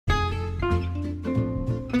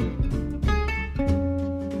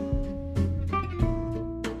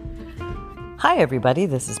Hi, everybody.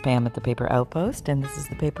 This is Pam at the Paper Outpost, and this is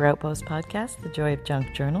the Paper Outpost podcast, The Joy of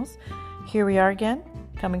Junk Journals. Here we are again,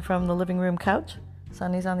 coming from the living room couch.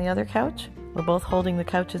 Sunny's on the other couch. We're both holding the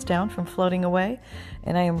couches down from floating away,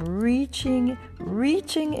 and I am reaching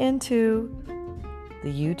into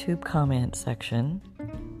the YouTube comment section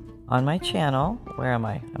on my channel. Where am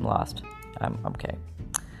I? I'm lost. I'm okay.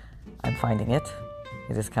 I'm finding it.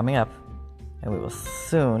 It is coming up, and we will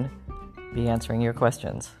soon be answering your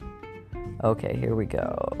questions. Okay, here we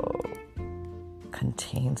go.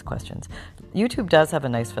 Contains questions. YouTube does have a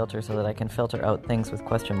nice filter so that I can filter out things with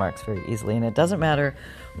question marks very easily. And it doesn't matter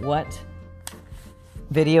what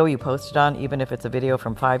video you posted on, even if it's a video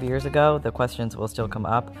from 5 years ago, the questions will still come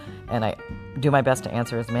up. And I do my best to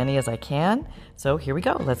answer as many as I can. So here we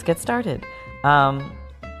go. Let's get started. The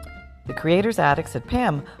Creator's Attic said,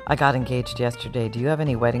 Pam, I got engaged yesterday. Do you have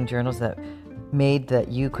any wedding journals that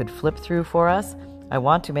you could flip through for us? I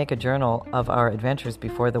want to make a journal of our adventures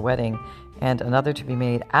before the wedding and another to be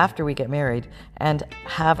made after we get married and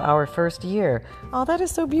have our first year. Oh, that is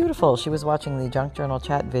so beautiful. She was watching the Junk Journal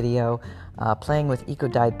chat video, playing with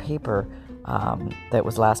eco-dyed paper that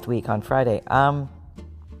was last week on Friday. The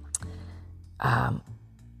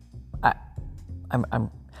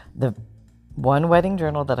one wedding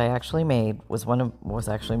journal that I actually made was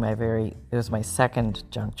my second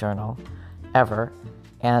junk journal ever.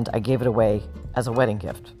 And I gave it away as a wedding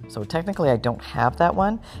gift. So technically I don't have that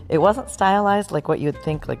one. It wasn't stylized like what you'd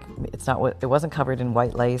think, it wasn't covered in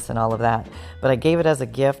white lace and all of that. But I gave it as a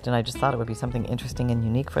gift, and I just thought it would be something interesting and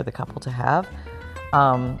unique for the couple to have.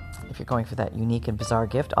 If you're going for that unique and bizarre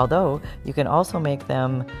gift. Although you can also make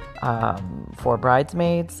them for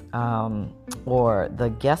bridesmaids or the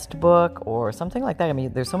guest book or something like that. I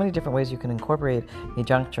mean, there's so many different ways you can incorporate a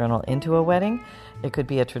junk journal into a wedding. It could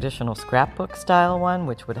be a traditional scrapbook style one,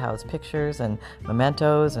 which would house pictures and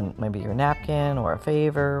mementos and maybe your napkin or a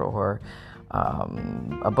favor or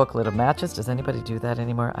a booklet of matches. Does anybody do that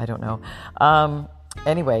anymore? I don't know.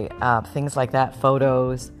 Anyway, things like that,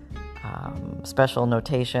 photos, special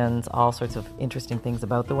notations, all sorts of interesting things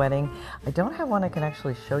about the wedding. I don't have one I can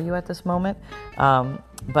actually show you at this moment,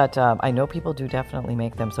 but I know people do definitely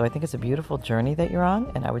make them. So I think it's a beautiful journey that you're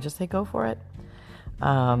on, and I would just say go for it.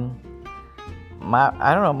 I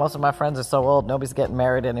don't know, most of my friends are so old, nobody's getting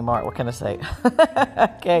married anymore. What can I say?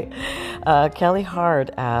 Okay. Kelly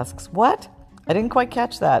Hard asks, what? I didn't quite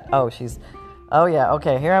catch that. Oh yeah,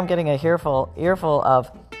 okay. Here I'm getting a earful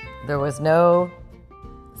of, there was no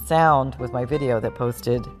sound with my video that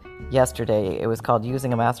posted yesterday. It was called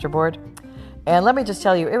Using a Masterboard. And let me just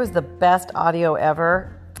tell you, it was the best audio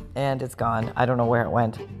ever, and it's gone. I don't know where it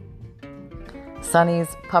went. Sunny's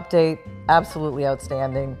pup date, absolutely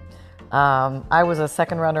outstanding. I was a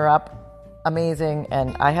second runner-up, amazing,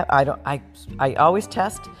 and I always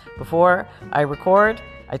test before I record.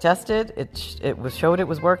 I tested, showed it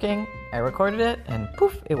was working, I recorded it, and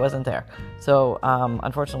poof, it wasn't there. So,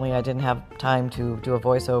 unfortunately, I didn't have time to do a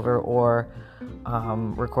voiceover or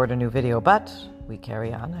record a new video, but we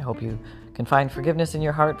carry on. I hope you can find forgiveness in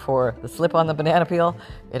your heart for the slip on the banana peel.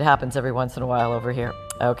 It happens every once in a while over here.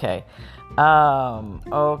 Okay.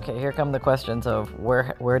 Okay, here come the questions of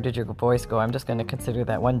where did your voice go? I'm just going to consider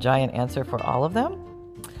that one giant answer for all of them.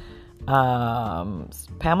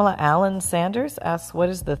 Pamela Allen Sanders asks, what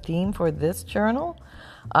is the theme for this journal?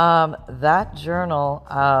 That journal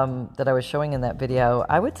that I was showing in that video,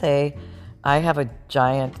 I would say I have a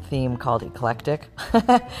giant theme called eclectic,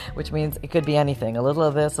 which means it could be anything, a little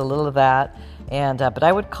of this, a little of that, and but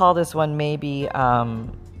I would call this one maybe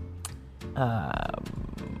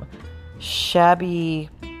shabby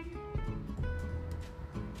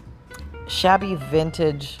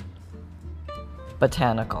vintage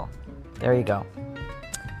botanical. There you go.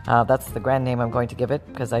 That's the grand name I'm going to give it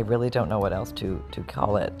because I really don't know what else to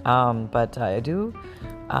call it. But I do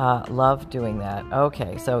love doing that.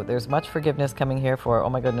 Okay, so there's much forgiveness coming here for, oh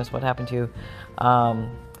my goodness, what happened to you?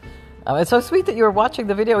 It's so sweet that you were watching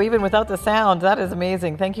the video even without the sound. That is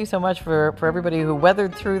amazing. Thank you so much for everybody who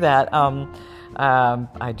weathered through that.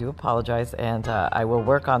 I do apologize, and I will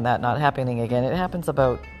work on that not happening again. It happens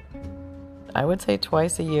about, I would say,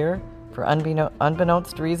 twice a year for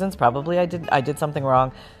unbeknownst reasons. Probably I did something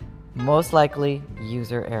wrong. Most likely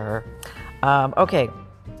user error. Okay.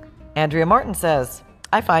 Andrea Martin says,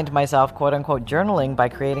 I find myself, quote unquote, journaling by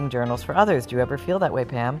creating journals for others. Do you ever feel that way,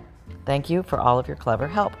 Pam? Thank you for all of your clever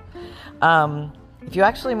help. If you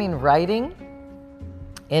actually mean writing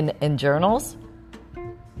in journals,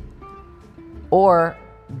 or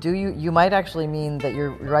do you might actually mean that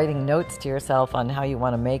you're writing notes to yourself on how you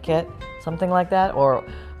want to make it, something like that. Or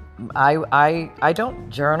I don't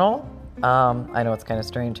journal I know it's kind of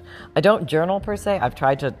strange. I don't journal per se. I've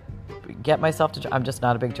tried to get myself to. I'm just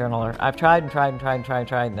not a big journaler. I've tried and tried and tried and tried and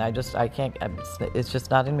tried, and I can't. It's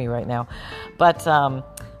just not in me right now. But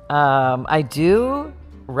I do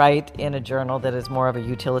write in a journal that is more of a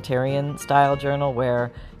utilitarian style journal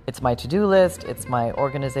where it's my to-do list, it's my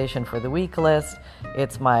organization for the week list,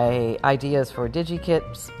 it's my ideas for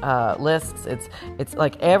DigiKit lists, it's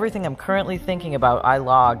like everything I'm currently thinking about, I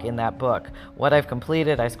log in that book. What I've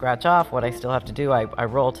completed, I scratch off. What I still have to do, I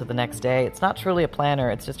roll to the next day. It's not truly a planner,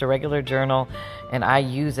 it's just a regular journal, and I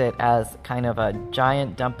use it as kind of a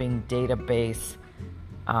giant dumping database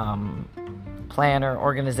planner,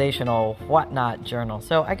 organizational, whatnot journal.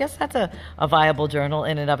 So I guess that's a viable journal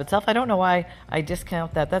in and of itself. I don't know why I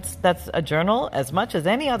discount that. That's a journal as much as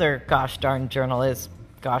any other gosh darn journal is.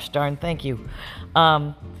 Gosh darn, thank you.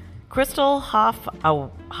 Crystal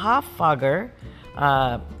Hoffager,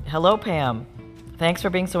 hello Pam. Thanks for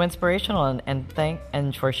being so inspirational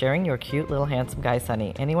and for sharing your cute little handsome guy,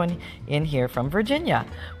 Sonny. Anyone in here from Virginia?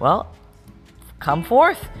 Well, come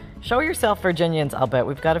forth. Show yourself, Virginians. I'll bet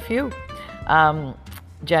we've got a few.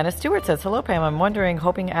 Janice Stewart says, hello, Pam. I'm wondering,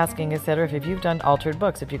 hoping, asking, etc., if you've done altered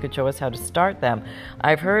books, if you could show us how to start them.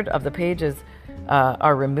 I've heard of the pages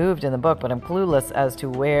are removed in the book, but I'm clueless as to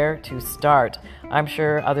where to start. I'm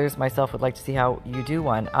sure others, myself, would like to see how you do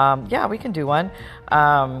one. Yeah, we can do one.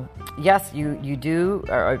 Yes, you do.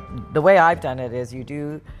 Or the way I've done it is you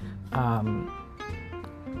do,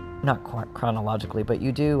 not chronologically, but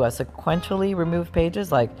you do sequentially remove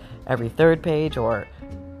pages, like every third page or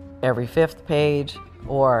every fifth page,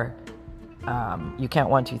 or you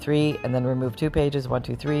count 1, 2, 3, and then remove 2 pages, 1,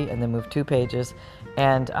 2, 3, and then move 2 pages,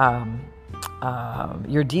 and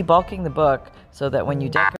you're debulking the book so that when you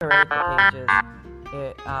decorate the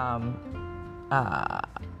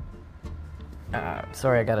pages,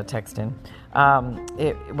 sorry, I got a text in.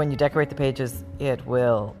 When you decorate the pages, it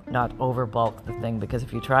will not overbulk the thing, because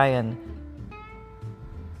if you try and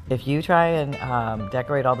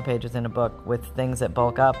decorate all the pages in a book with things that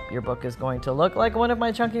bulk up, your book is going to look like one of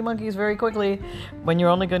my chunky monkeys very quickly when you're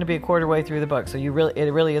only going to be a quarter way through the book. So it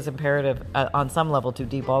really is imperative on some level to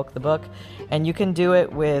debulk the book, and you can do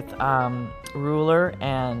it with ruler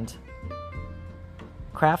and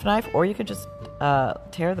craft knife, or you could just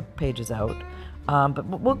tear the pages out. I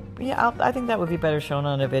think that would be better shown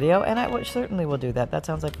on a video, and I certainly will do that. That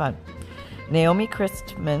sounds like fun. Naomi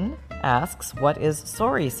Christman asks, what is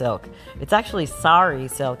sari silk? It's actually sari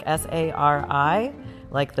silk, S-A-R-I,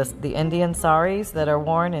 like the Indian saris that are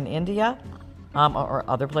worn in India or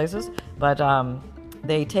other places. But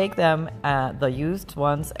they take them, the used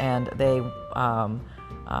ones, and they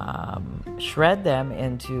shred them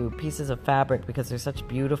into pieces of fabric, because they're such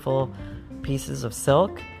beautiful pieces of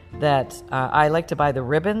silk that I like to buy the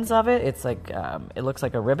ribbons of it. It's like, it looks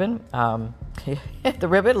like a ribbon. The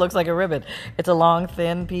ribbon looks like a ribbon. It's a long,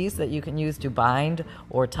 thin piece that you can use to bind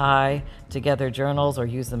or tie together journals, or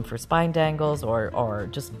use them for spine dangles, or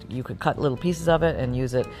just, you could cut little pieces of it and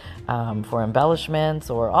use it for embellishments,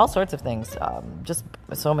 or all sorts of things. Just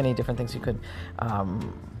so many different things you could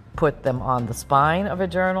put them on the spine of a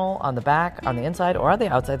journal, on the back, on the inside, or on the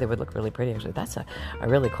outside. They would look really pretty, actually. That's a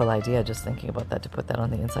really cool idea, just thinking about that, to put that on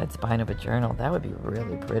the inside spine of a journal. That would be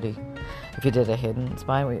really pretty. If you did a hidden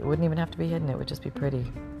spine, it wouldn't even have to be hidden. It would just be pretty.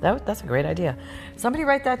 That's a great idea. Somebody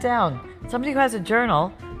write that down. Somebody who has a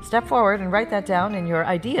journal, step forward and write that down in your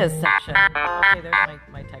ideas section. Okay, there's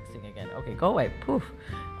my texting again. Okay, go away. Poof.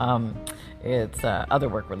 It's other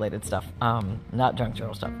work-related stuff, not junk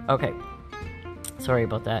journal stuff. Okay. Sorry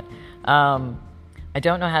about that. I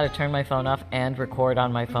don't know how to turn my phone off and record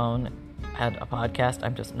on my phone at a podcast.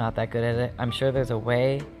 I'm just not that good at it. I'm sure there's a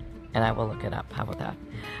way, and I will look it up. How about that?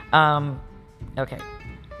 Okay.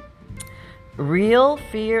 Real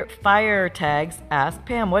Fire Tags asked,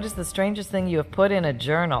 Pam, what is the strangest thing you have put in a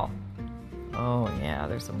journal? Oh, yeah,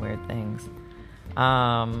 there's some weird things.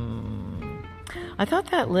 I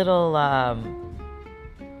thought that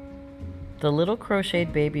the little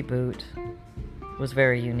crocheted baby boot was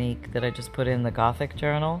very unique, that I just put in the Gothic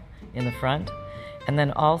journal in the front. And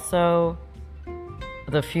then also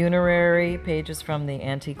the funerary pages from the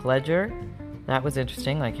Antique Ledger. That was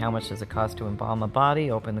interesting, like how much does it cost to embalm a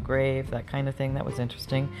body, open the grave, that kind of thing. That was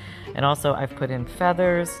interesting. And also I've put in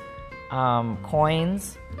feathers,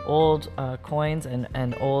 coins, old coins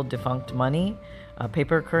and old defunct money,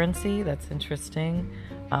 paper currency. That's interesting.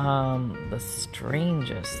 The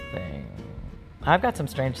strangest thing. I've got some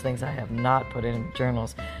strange things I have not put in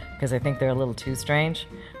journals because I think they're a little too strange,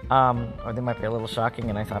 or they might be a little shocking,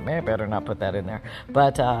 and I thought, man, I better not put that in there.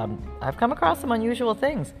 But I've come across some unusual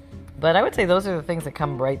things. But I would say those are the things that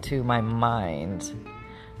come right to my mind.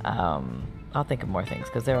 I'll think of more things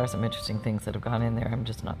because there are some interesting things that have gone in there. I'm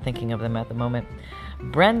just not thinking of them at the moment.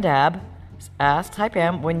 Brendab asks, hi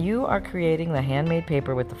Pam, when you are creating the handmade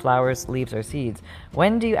paper with the flowers, leaves, or seeds,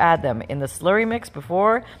 when do you add them? In the slurry mix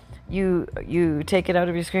before you take it out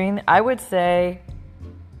of your screen? I would say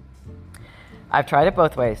I've tried it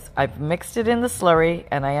both ways. I've mixed it in the slurry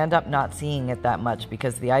and I end up not seeing it that much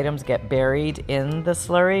because the items get buried in the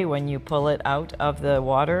slurry when you pull it out of the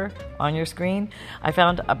water on your screen. I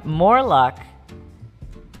found more luck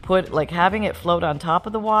having it float on top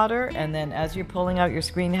of the water, and then as you're pulling out your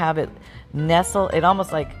screen, have it nestle. It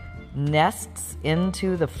almost like nests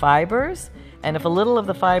into the fibers, and if a little of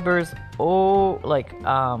the fibers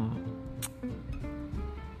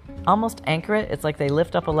almost anchor it, it's like they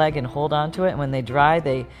lift up a leg and hold on to it, and when they dry,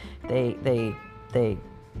 they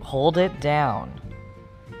hold it down.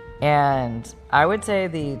 And I would say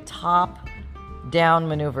the top down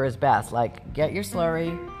maneuver is best. Like, get your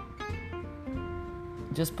slurry,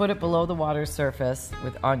 just put it below the water surface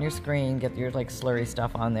on your screen, get your slurry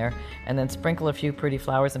stuff on there, and then sprinkle a few pretty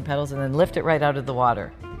flowers and petals, and then lift it right out of the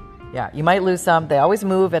water. Yeah, you might lose some. They always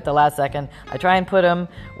move at the last second. I try and put them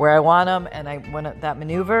where I want them, and when that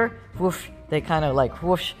maneuver, whoosh, they kind of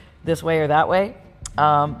whoosh this way or that way.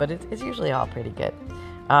 But it's usually all pretty good.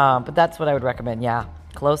 But that's what I would recommend. Yeah,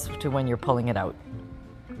 close to when you're pulling it out.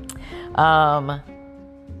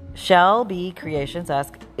 Shell B Creations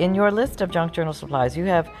asks, in your list of junk journal supplies, you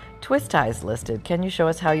have twist ties listed. Can you show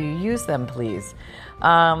us how you use them, please?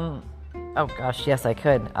 Oh gosh, yes, I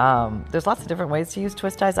could. There's lots of different ways to use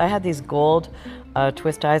twist ties. I had these gold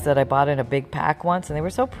twist ties that I bought in a big pack once, and they were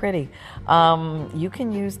so pretty. You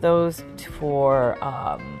can use those for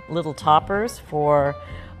little toppers for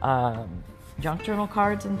junk journal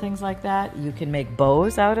cards and things like that. You can make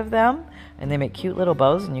bows out of them, and they make cute little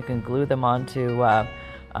bows, and you can glue them onto...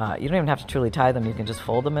 you don't even have to truly tie them. You can just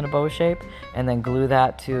fold them in a bow shape and then glue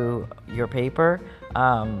that to your paper.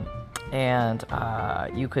 And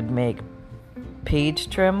you could make page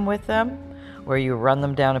trim with them, where you run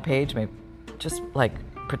them down a page, maybe just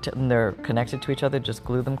pretend they're connected to each other, just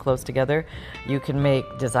glue them close together. You can make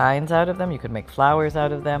designs out of them. You could make flowers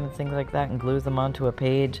out of them and things like that and glue them onto a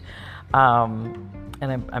page. And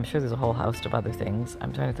I'm sure there's a whole host of other things.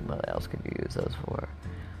 I'm trying to think, what else could you use those for?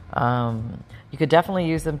 You could definitely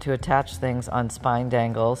use them to attach things on spine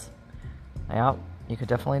dangles. Yeah, you could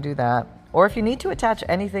definitely do that. Or if you need to attach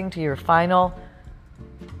anything to your final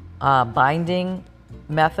binding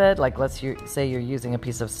method, like say you're using a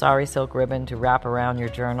piece of sari silk ribbon to wrap around your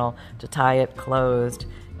journal to tie it closed,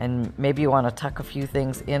 and maybe you want to tuck a few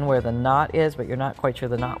things in where the knot is, but you're not quite sure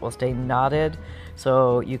the knot will stay knotted,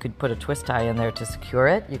 so you could put a twist tie in there to secure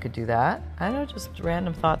it. You could do that. I know, just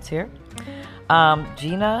random thoughts here.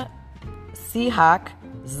 Gina Sihak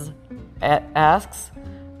asks,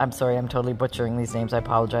 I'm sorry, I'm totally butchering these names, I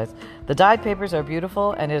apologize. The dyed papers are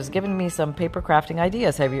beautiful, and it has given me some paper crafting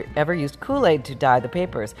ideas. Have you ever used Kool-Aid to dye the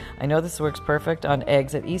papers? I know this works perfect on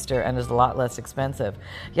eggs at Easter and is a lot less expensive.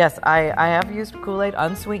 Yes, I have used Kool-Aid.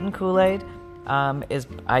 Unsweetened Kool-Aid is,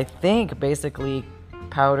 I think, basically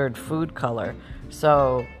powdered food color.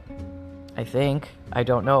 So I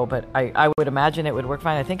don't know, but I would imagine it would work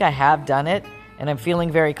fine. I think I have done it, and I'm feeling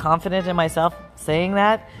very confident in myself saying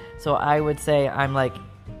that. So I would say I'm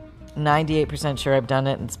 98% sure I've done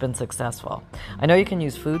it and it's been successful. I know you can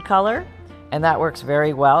use food color, and that works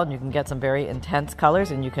very well, and you can get some very intense colors,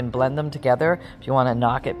 and you can blend them together. If you want to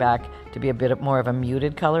knock it back to be a bit more of a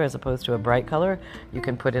muted color as opposed to a bright color, you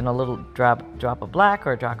can put in a little drop of black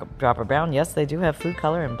or a drop of brown. Yes, they do have food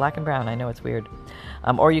color and black and brown. I know it's weird.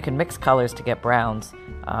 Or you can mix colors to get browns,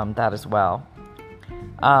 that as well.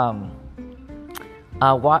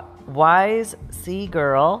 Wise Sea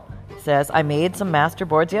Girl says, I made some master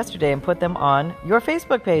boards yesterday and put them on your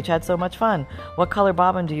Facebook page. Had so much fun. What color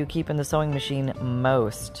bobbin do you keep in the sewing machine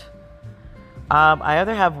most? I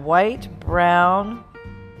either have white, brown,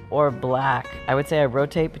 or black. I would say I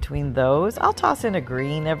rotate between those. I'll toss in a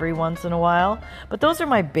green every once in a while, but those are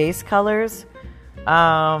my base colors.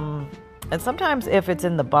 And sometimes if it's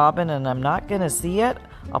in the bobbin and I'm not going to see it,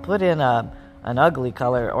 I'll put in an ugly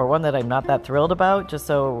color or one that I'm not that thrilled about, just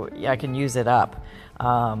so I can use it up.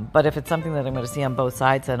 But if it's something that I'm going to see on both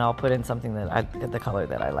sides, then I'll put in something the color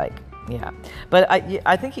that I like. Yeah, but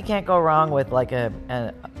I think you can't go wrong with like a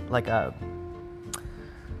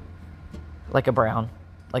brown,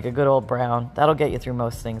 like a good old brown. That'll get you through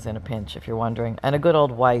most things in a pinch, if you're wondering. And a good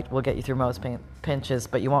old white will get you through most pinches,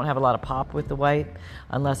 but you won't have a lot of pop with the white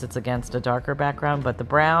unless it's against a darker background. But the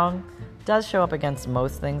brown does show up against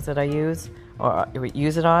most things that I use or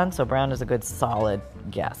use it on, so brown is a good solid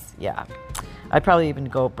guess. Yeah. I'd probably even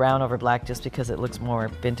go brown over black just because it looks more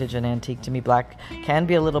vintage and antique to me. Black can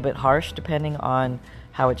be a little bit harsh depending on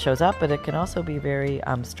how it shows up, but it can also be very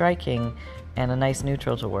striking and a nice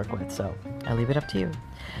neutral to work with. So I leave it up to you.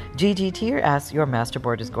 GG Tier asks, your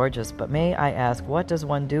masterboard is gorgeous, but may I ask, what does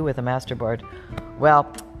one do with a masterboard?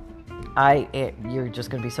 Well, you're just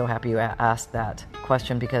going to be so happy you asked that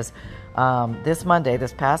question, because this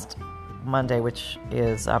past Monday, which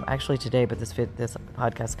is actually today, but this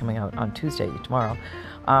podcast is coming out on Tuesday, tomorrow.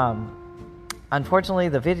 Unfortunately,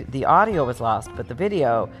 the audio was lost, but the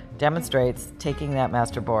video demonstrates taking that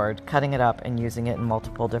masterboard, cutting it up, and using it in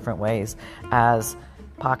multiple different ways as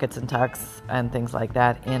pockets and tucks and things like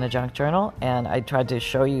that in a junk journal. And I tried to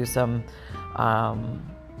show you some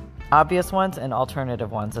obvious ones and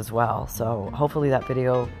alternative ones as well. So hopefully that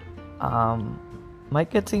video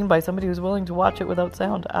might get seen by somebody who's willing to watch it without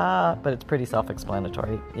sound. But it's pretty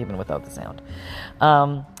self-explanatory, even without the sound.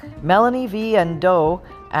 Melanie V. and Doe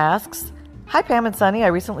asks, hi, Pam and Sunny. I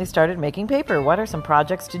recently started making paper. What are some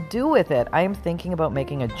projects to do with it? I am thinking about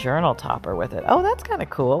making a journal topper with it. Oh, that's kind of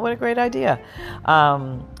cool. What a great idea.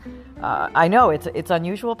 I know it's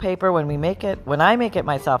unusual paper when I make it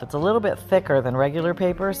myself. It's a little bit thicker than regular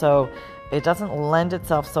paper, so it doesn't lend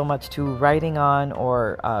itself so much to writing on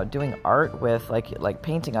or doing art with, like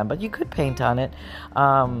painting on. But you could paint on it.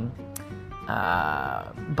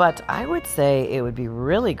 But I would say it would be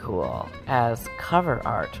really cool as cover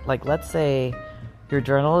art. Like, let's say your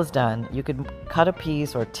journal is done. You could cut a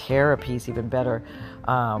piece or tear a piece, even better,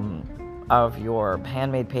 of your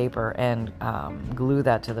handmade paper and glue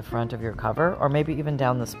that to the front of your cover, or maybe even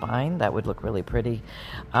down the spine. That would look really pretty.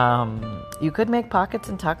 You could make pockets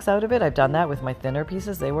and tucks out of it. I've done that with my thinner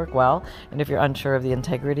pieces. They work well. And if you're unsure of the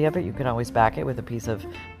integrity of it, you can always back it with a piece of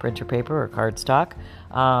printer paper or cardstock.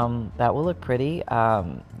 That will look pretty.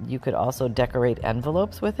 You could also decorate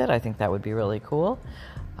envelopes with it. I think that would be really cool.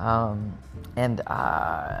 And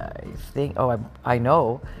I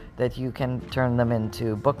know that you can turn them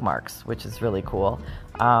into bookmarks, which is really cool.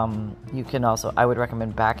 You can also, I would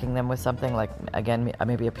recommend backing them with something like, again,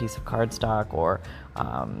 maybe a piece of cardstock or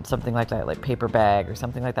something like that, like paper bag or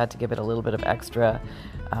something like that, to give it a little bit of extra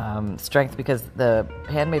strength, because the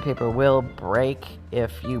handmade paper will break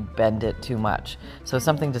if you bend it too much. So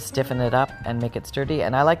something to stiffen it up and make it sturdy.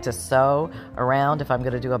 And I like to sew around if I'm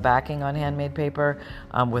going to do a backing on handmade paper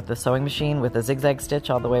with the sewing machine with a zigzag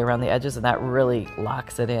stitch all the way around the edges, and that really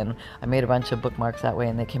locks it in. I made a bunch of bookmarks that way,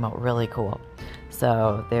 and they came out really cool.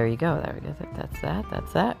 So there you go. There we go. That's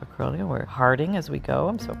that. Acrylic. We're harding as we go.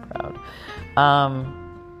 I'm so proud.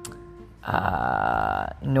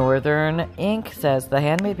 Northern Ink says, the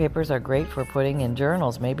handmade papers are great for putting in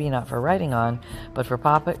journals, maybe not for writing on, but for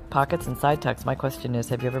pockets and side tucks. My question is,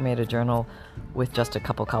 have you ever made a journal with just a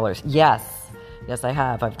couple colors? Yes, I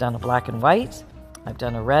have. I've done a black and white. I've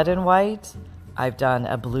done a red and white. I've done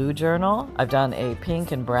a blue journal. I've done a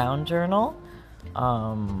pink and brown journal.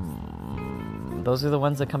 Those are the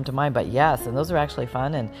ones that come to mind, but yes, and those are actually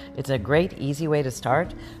fun, and it's a great, easy way to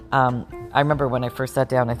start. I remember when I first sat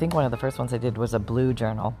down, I think one of the first ones I did was a blue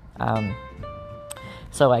journal.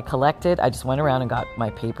 So I just went around and got my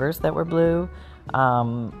papers that were blue,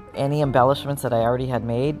 any embellishments that I already had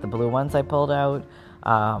made, the blue ones I pulled out.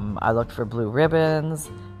 I looked for blue ribbons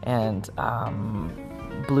and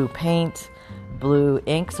blue paint, blue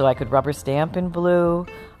ink, so I could rubber stamp in blue.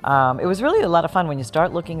 It was really a lot of fun when you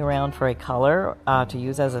start looking around for a color to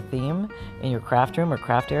use as a theme in your craft room or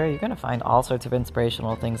craft area. You're going to find all sorts of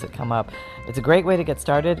inspirational things that come up. It's a great way to get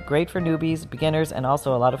started, great for newbies, beginners, and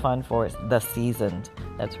also a lot of fun for the seasoned.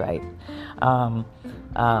 That's right.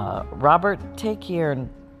 Robert Takier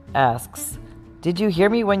asks, did you hear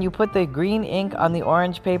me when you put the green ink on the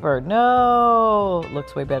orange paper? No!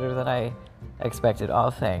 Looks way better than I expected. Oh,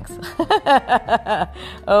 thanks.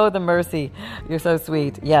 Oh, the mercy. You're so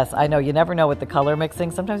sweet. Yes, I know. You never know with the color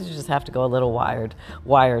mixing. Sometimes you just have to go a little wired.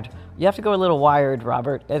 You have to go a little wired,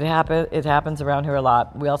 Robert. It happens around here a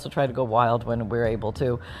lot. We also try to go wild when we're able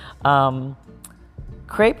to.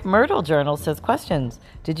 Crepe Myrtle Journal says, questions.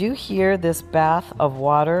 Did you heat this bath of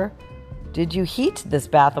water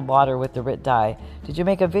with the RIT dye? Did you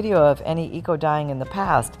make a video of any eco dyeing in the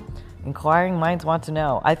past? Inquiring minds want to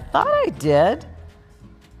know. I thought I did.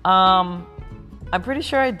 I'm pretty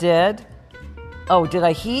sure I did. Oh, did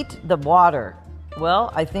I heat the water?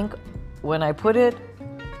 Well, I think when I put it,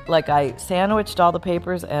 like I sandwiched all the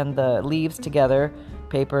papers and the leaves together,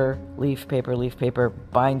 paper, leaf, paper,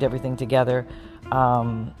 bind everything together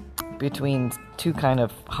between two kind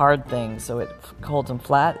of hard things so it holds them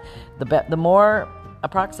flat. The more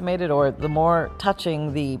approximated or the more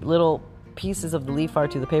touching the little pieces of the leaf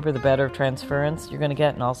art to the paper, the better transference you're going to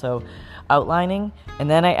get, and also outlining. And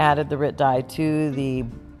then I added the RIT dye to the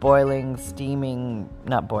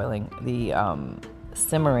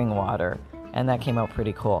simmering water, and that came out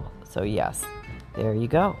pretty cool. So yes, there you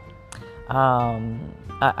go.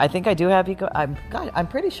 I think I do have eco. I'm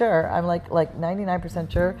pretty sure. I'm like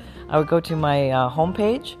 99% sure. I would go to my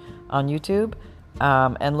homepage on YouTube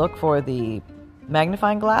and look for the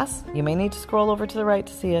magnifying glass. You may need to scroll over to the right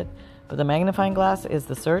to see it, but the magnifying glass is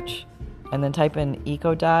the search, and then type in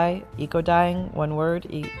eco dyeing, one word,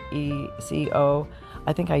 ECO.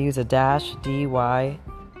 I think I use a dash DYING,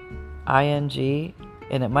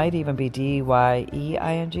 and it might even be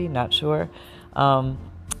DYEING, not sure.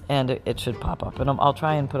 And it should pop up. And I'll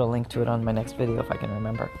try and put a link to it on my next video if I can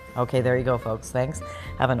remember. Okay, there you go, folks. Thanks.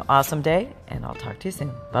 Have an awesome day, and I'll talk to you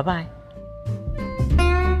soon. Bye-bye.